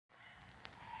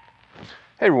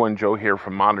Hey everyone, Joe here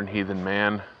from Modern Heathen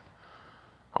Man.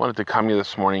 I wanted to come to you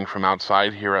this morning from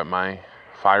outside here at my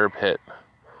fire pit.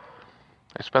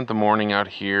 I spent the morning out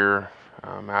here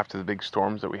after the big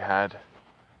storms that we had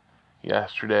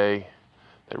yesterday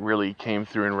that really came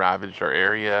through and ravaged our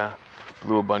area,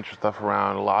 blew a bunch of stuff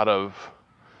around. A lot of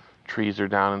trees are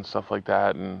down and stuff like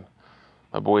that, and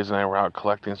my boys and I were out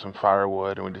collecting some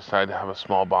firewood, and we decided to have a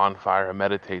small bonfire and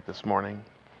meditate this morning.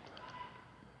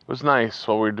 It was nice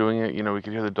while we were doing it. We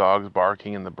could hear the dogs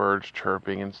barking and the birds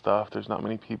chirping and stuff. There's not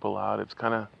many people out. It's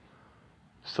kind of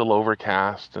still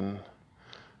overcast, and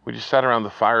we just sat around the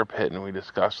fire pit and we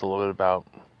discussed a little bit about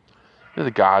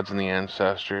the gods and the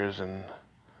ancestors and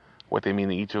what they mean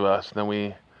to each of us. And then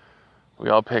we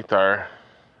all picked our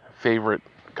favorite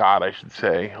god, I should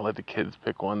say. I let the kids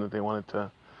pick one that they wanted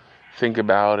to think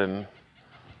about and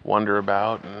wonder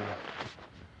about. And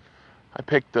I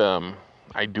picked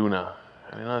Iduna.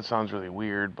 I know that sounds really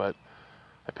weird, but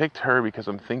I picked her because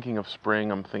I'm thinking of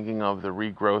spring. I'm thinking of the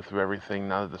regrowth of everything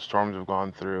now that the storms have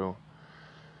gone through.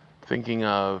 Thinking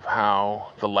of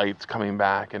how the light's coming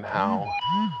back and how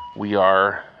we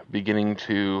are beginning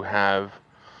to have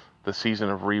the season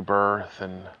of rebirth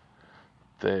and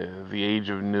the age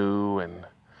of new, and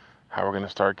how we're going to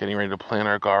start getting ready to plant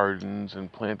our gardens and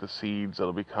plant the seeds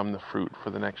that'll become the fruit for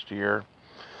the next year.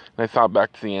 And I thought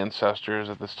back to the ancestors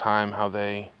at this time, how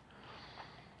they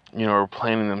are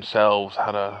planning themselves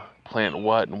how to plant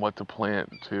what and what to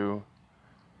plant to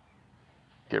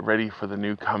get ready for the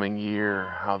new coming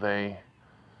year, how they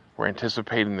were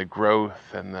anticipating the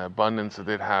growth and the abundance that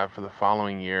they'd have for the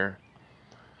following year.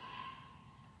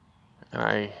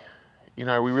 And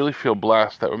we really feel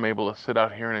blessed that we're able to sit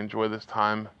out here and enjoy this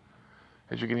time.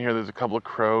 As you can hear, there's a couple of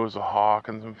crows, a hawk,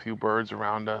 and some few birds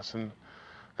around us, and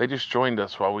they just joined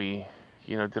us while we,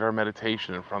 did our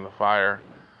meditation in front of the fire.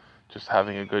 Just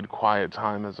having a good quiet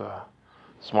time as a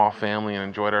small family and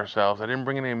enjoyed ourselves. I didn't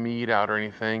bring any meat out or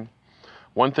anything.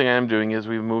 One thing I am doing is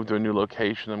we've moved to a new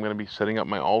location. I'm going to be setting up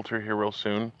my altar here real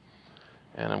soon.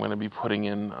 And I'm going to be putting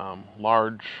in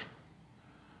large,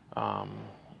 I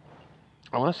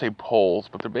want to say poles,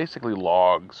 but they're basically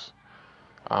logs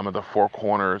at the four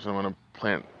corners. I'm going to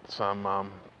plant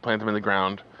them in the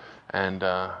ground and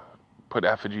put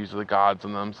effigies of the gods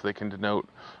on them so they can denote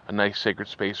a nice sacred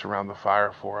space around the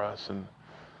fire for us. And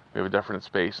we have a definite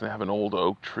space, and I have an old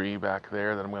oak tree back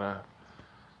there that I'm going to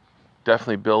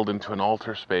definitely build into an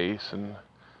altar space and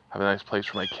have a nice place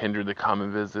for my kindred to come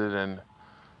and visit and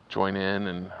join in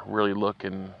and really look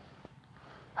and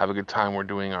have a good time. We're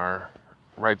doing our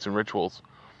rites and rituals.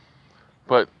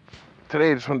 But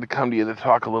today I just wanted to come to you to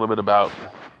talk a little bit about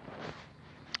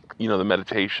the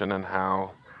meditation and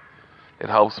how it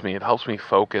helps me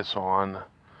focus on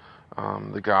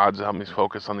the gods. It helps me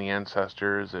focus on the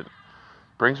ancestors. It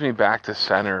brings me back to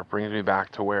center. It brings me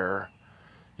back to where,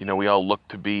 we all look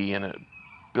to be. And it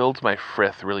builds my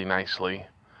frith really nicely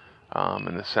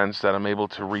in the sense that I'm able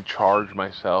to recharge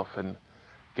myself and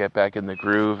get back in the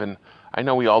groove. And I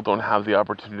know we all don't have the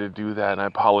opportunity to do that. And I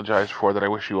apologize for that. I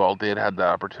wish you all did have the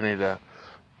opportunity to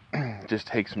just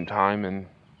take some time and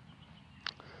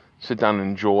sit down and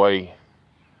enjoy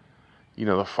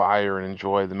the fire and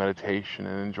enjoy the meditation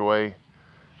and enjoy,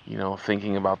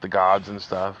 thinking about the gods and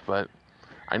stuff. But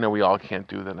I know we all can't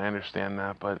do that, and I understand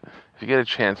that. But if you get a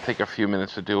chance, take a few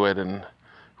minutes to do it and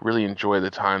really enjoy the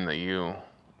time that you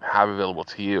have available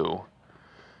to you,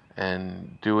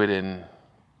 and do it in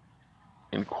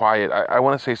quiet. I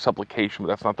want to say supplication, but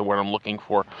that's not the word I'm looking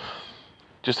for.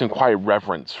 Just in quiet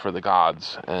reverence for the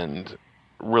gods, and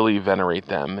really venerate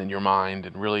them in your mind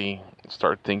and really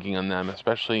start thinking on them,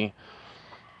 especially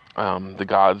the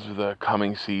gods of the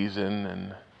coming season.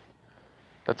 And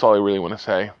that's all I really want to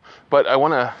say. But I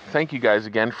want to thank you guys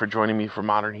again for joining me for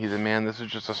Modern Heathen Man. This is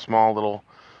just a small little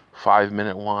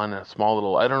 5-minute one, a small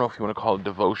little, I don't know if you want to call it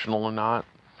devotional or not,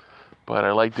 but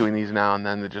I like doing these now and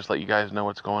then to just let you guys know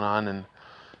what's going on. And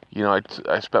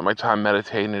I spent my time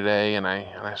meditating today, and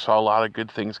I saw a lot of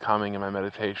good things coming in my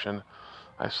meditation.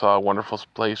 I saw a wonderful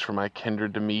place for my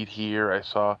kindred to meet here. I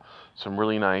saw some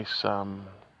really nice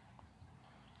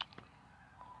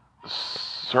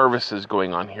services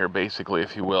going on here, basically,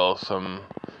 if you will, some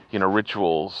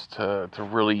rituals to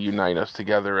really unite us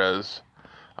together as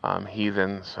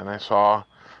heathens. And I saw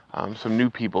some new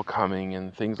people coming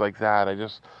and things like that.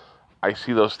 I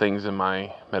see those things in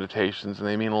my meditations, and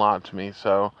they mean a lot to me.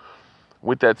 So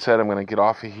with that said, I'm going to get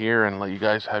off of here and let you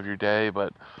guys have your day.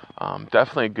 But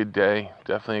definitely a good day,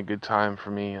 definitely a good time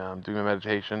for me doing my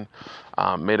meditation.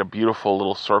 Made a beautiful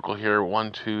little circle here,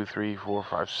 1, 2, 3, 4,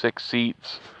 5, 6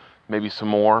 seats, maybe some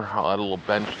more. I'll add a little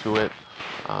bench to it.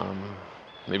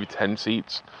 maybe 10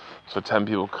 seats. So 10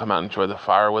 people come out and enjoy the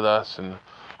fire with us. And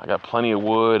I got plenty of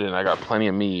wood and I got plenty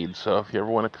of mead. So if you ever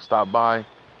want to stop by,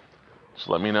 just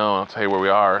let me know and I'll tell you where we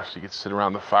are. So you can sit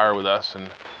around the fire with us and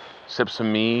sip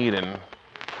some mead, and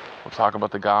we'll talk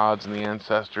about the gods and the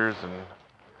ancestors and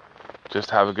just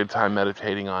have a good time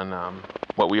meditating on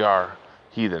what we are,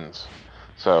 heathens.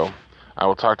 So I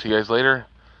will talk to you guys later.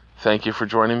 Thank you for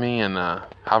joining me, and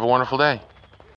have a wonderful day.